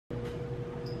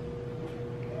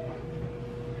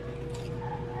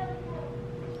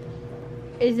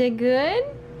Is it good?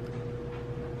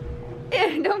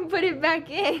 Ew, don't put it back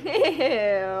in.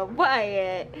 Ew,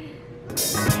 Wyatt.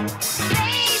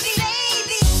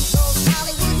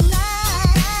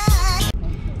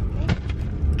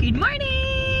 Good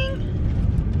morning.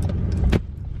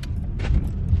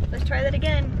 Let's try that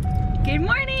again. Good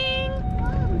morning.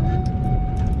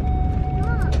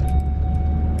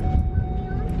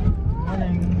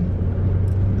 Morning.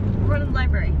 We're going to the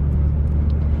library.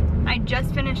 I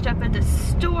just finished up at the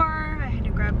store. I had to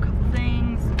grab a couple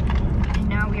things. And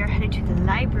now we are headed to the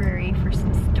library for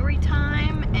some story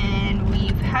time. And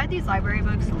we've had these library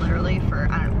books literally for,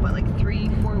 I don't know, what, like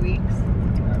 3-4 weeks?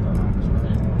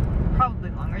 Probably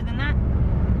longer than that.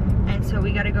 And so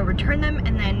we gotta go return them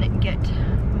and then get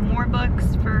more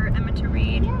books for Emma to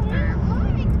read.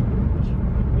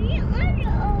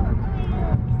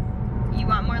 You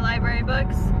want more library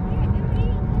books?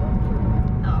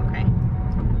 Oh, okay.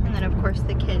 And then of course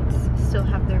the kids still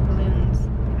have their balloons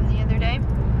from the other day.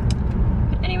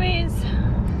 But anyways,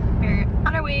 we're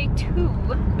on our way to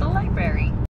the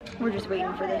library. We're just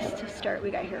waiting for this to start.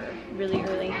 We got here really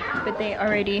early, but they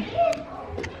already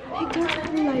picked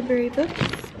up the library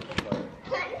books.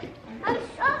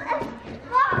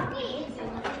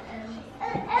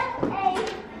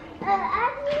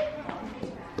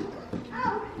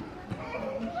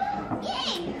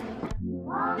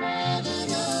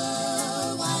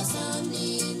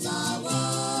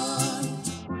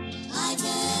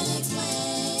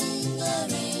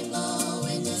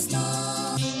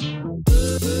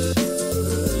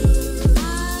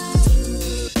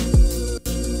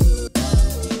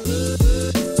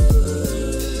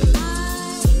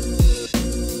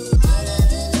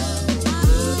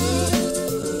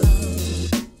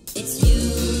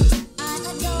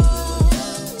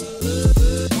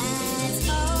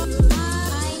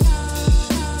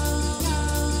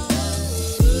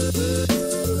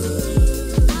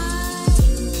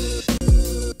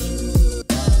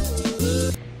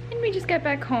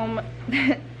 Back home.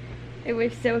 It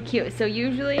was so cute. So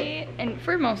usually, and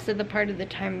for most of the part of the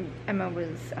time, Emma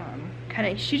was kind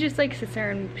of, she just like sits there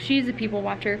and she's a people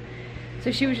watcher,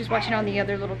 so she was just watching all the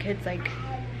other little kids like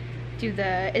do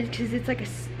the, because it's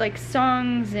like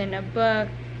songs and a book,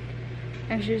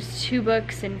 and just 2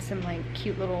 books and some like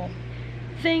cute little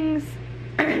things.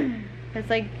 It's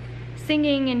like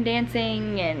singing and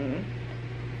dancing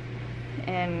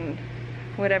and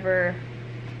whatever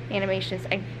animations.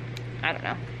 I don't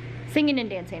know. Singing and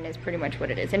dancing is pretty much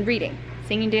what it is. And reading.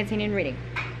 Singing, dancing, and reading.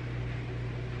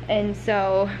 And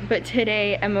so, but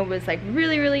today Emma was like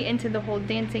really into the whole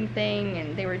dancing thing,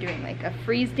 and they were doing like a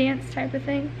freeze dance type of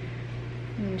thing.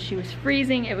 And she was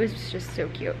freezing. It was just so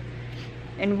cute.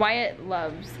 And Wyatt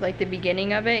loves like the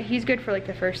beginning of it. He's good for like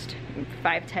the first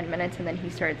 5-10 minutes, and then he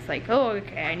starts like, oh,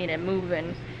 okay, I need to move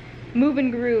and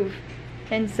groove.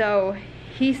 And so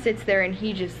he sits there and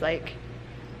he just like,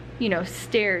 you know,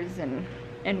 stares and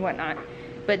whatnot.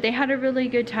 But they had a really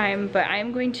good time. But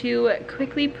I'm going to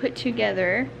quickly put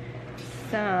together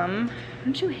some,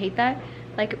 don't you hate that?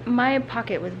 Like my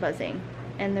pocket was buzzing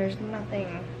and there's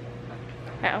nothing.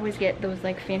 I always get those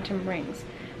like phantom rings.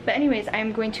 But anyways,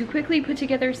 I'm going to quickly put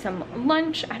together some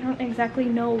lunch. I don't exactly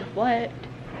know what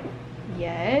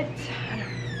yet. I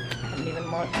haven't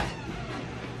even looked.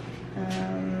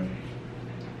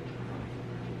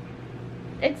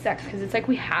 It sucks because it's like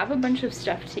we have a bunch of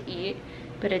stuff to eat,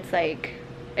 but it's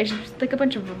just like a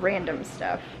bunch of random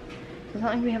stuff. So it's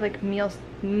not like we have like meal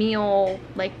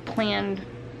like planned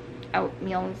out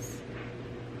meals,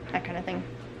 that kind of thing.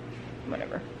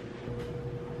 Whatever.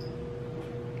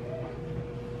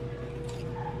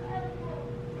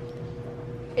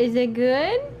 Is it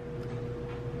good?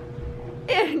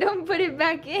 Ew, don't put it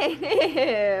back in.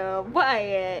 Ew,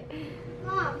 Wyatt.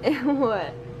 Mom.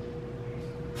 What?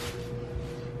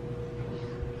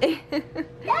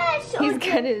 He's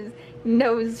got his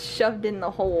nose shoved in the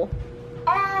hole.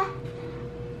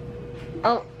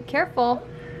 Oh, careful.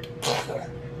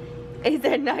 Is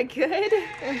that not good?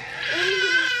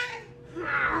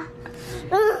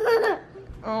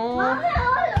 Oh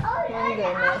my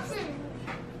goodness.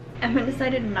 Emma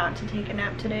decided not to take a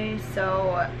nap today,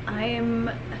 so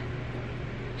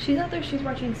she's out there, she's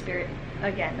watching Spirit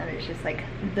again. That is just like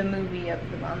the movie of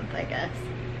the month, I guess.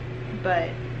 But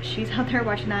she's out there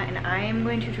watching that, and I am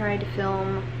going to try to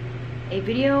film a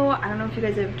video. I don't know if you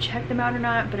guys have checked them out or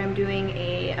not, but I'm doing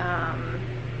a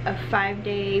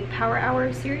 5-day power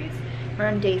hour series. We're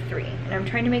on day 3, and I'm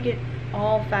trying to make it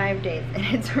all 5 days, and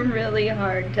it's really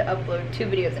hard to upload 2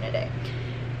 videos in a day.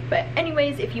 But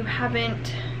anyways, if you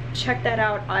haven't checked that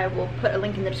out, I will put a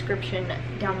link in the description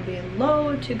down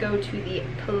below to go to the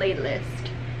playlist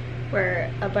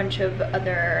where a bunch of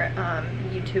other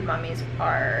YouTube mommies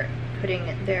are putting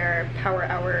their power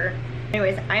hour.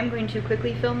 Anyways, I'm going to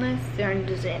quickly film this. They're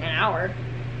just in an hour.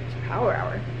 It's a power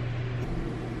hour.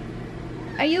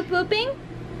 Are you pooping?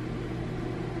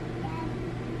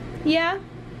 Yeah?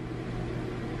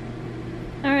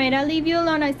 Alright, I'll leave you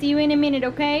alone. I'll see you in a minute,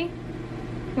 okay?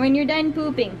 When you're done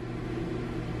pooping.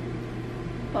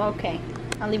 Okay,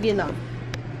 I'll leave you alone.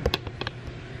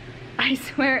 I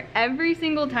swear, every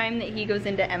single time that he goes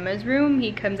into Emma's room,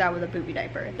 he comes out with a poopy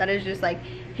diaper. That is just like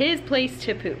his place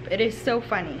to poop. It is so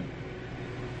funny.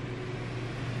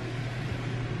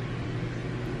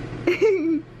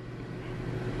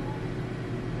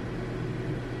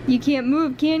 You can't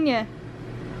move, can ya?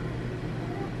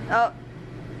 Oh.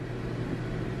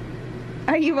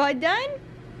 Are you all done?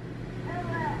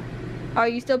 Are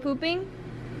you still pooping?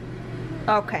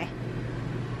 Okay.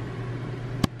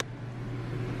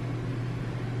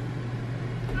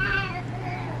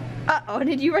 Uh-oh,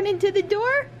 did you run into the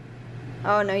door?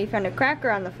 Oh no, you found a cracker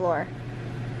on the floor.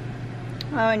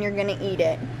 Oh, and you're gonna eat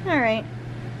it. Alright.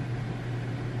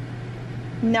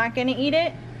 Not gonna eat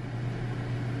it?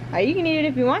 Oh, you can eat it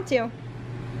if you want to.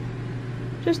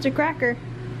 Just a cracker.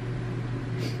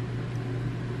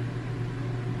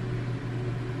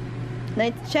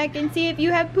 Let's check and see if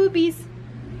you have poopies.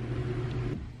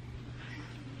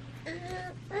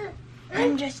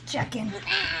 I'm just checking.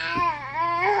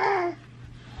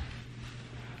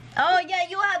 Oh yeah,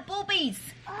 you have poopies.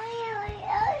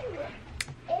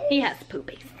 He has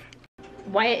poopies.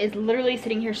 Wyatt is literally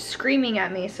sitting here screaming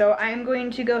at me, so I'm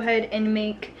going to go ahead and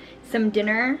make some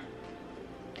dinner.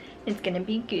 It's gonna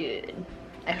be good,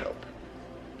 I hope.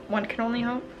 One can only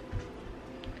hope.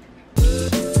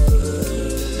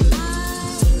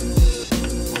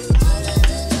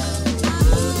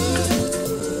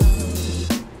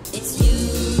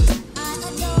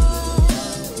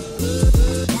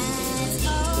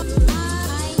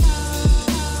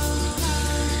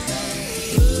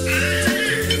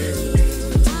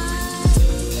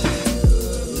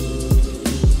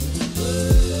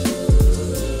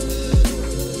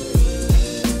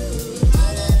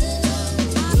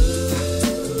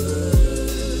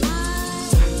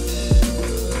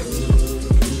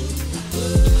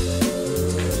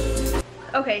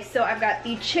 Okay, so I've got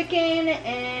the chicken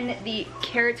and the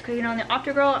carrots cooking on the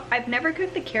Octogrill. I've never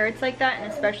cooked the carrots like that,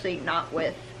 and especially not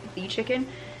with the chicken.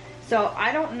 So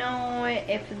I don't know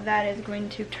if that is going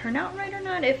to turn out right or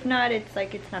not. If not, it's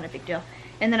like, it's not a big deal.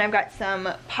 And then I've got some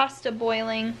pasta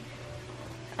boiling.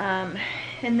 And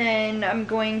then I'm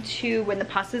going to, when the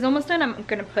pasta's almost done, I'm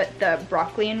gonna put the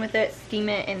broccoli in with it, steam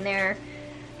it in there.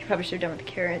 I probably should have done with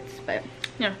the carrots, but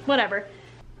you know, whatever.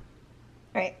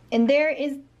 All right, and there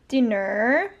is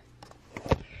dinner.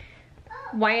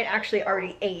 Wyatt actually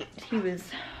already ate. He was,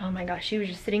 oh my gosh, he was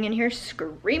just sitting in here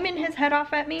screaming his head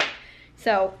off at me.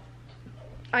 So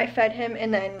I fed him,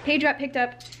 and then Paige got picked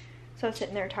up. So I was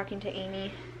sitting there talking to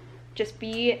Amy. Just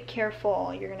be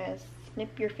careful, you're gonna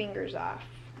snip your fingers off.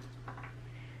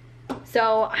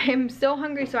 So I'm so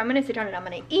hungry, so I'm gonna sit down and I'm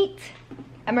gonna eat.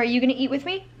 Emma, are you gonna eat with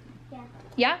me? Yeah.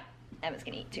 Yeah? Emma's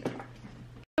gonna eat too.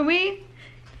 So we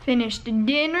finished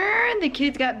dinner. The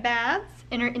kids got baths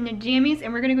and are in their jammies,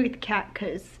 and we're gonna go get the cat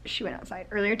because she went outside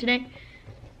earlier today.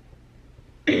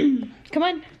 Come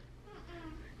on.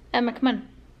 Emma, come on.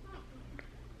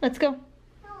 Let's go.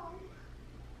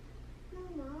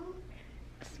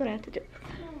 That's what I have to do.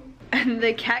 And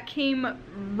the cat came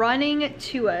running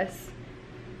to us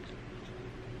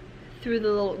through the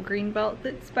little green belt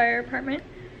that's by our apartment.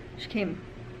 She came,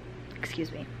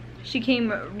 excuse me. She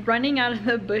came running out of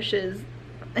the bushes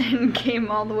and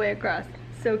came all the way across.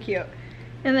 So cute.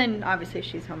 And then obviously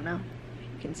she's home now.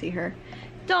 You can see her.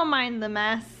 Don't mind the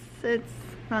mess.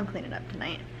 I'll clean it up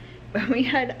tonight. But we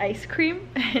had ice cream,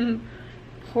 and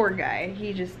poor guy,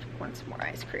 he just wants more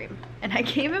ice cream. And I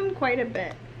gave him quite a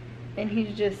bit. And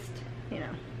he's just, you know,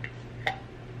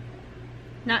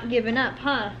 not giving up,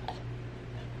 huh?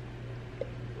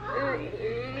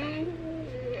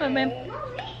 Come on, babe.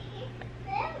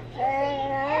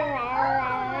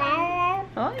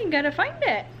 Oh, you gotta find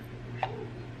it.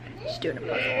 She's doing a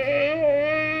puzzle.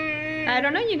 I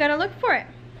don't know, you gotta look for it.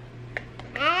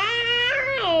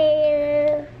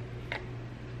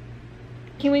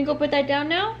 Can we go put that down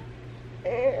now?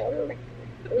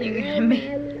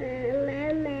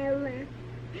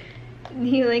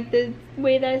 You like the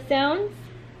way that sounds?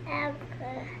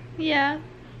 Yeah.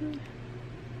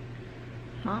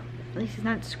 Well, at least he's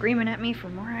not screaming at me for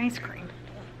more ice cream.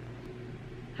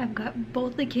 I've got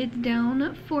both the kids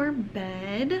down for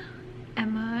bed.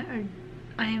 Emma,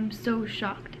 I am so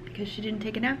shocked because she didn't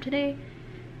take a nap today.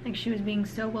 Like, she was being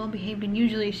so well behaved, and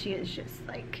usually she is just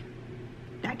like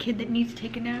that kid that needs to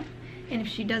take a nap, and if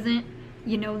she doesn't,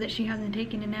 you know that she hasn't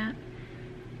taken a nap.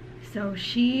 So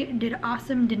she did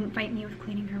awesome, didn't fight me with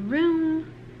cleaning her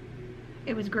room.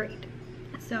 It was great.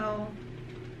 So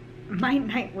my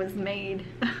night was made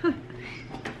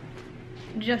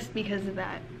just because of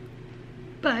that.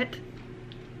 But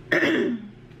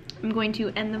I'm going to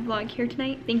end the vlog here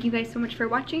tonight. Thank you guys so much for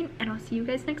watching, and I'll see you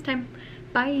guys next time.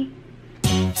 Bye.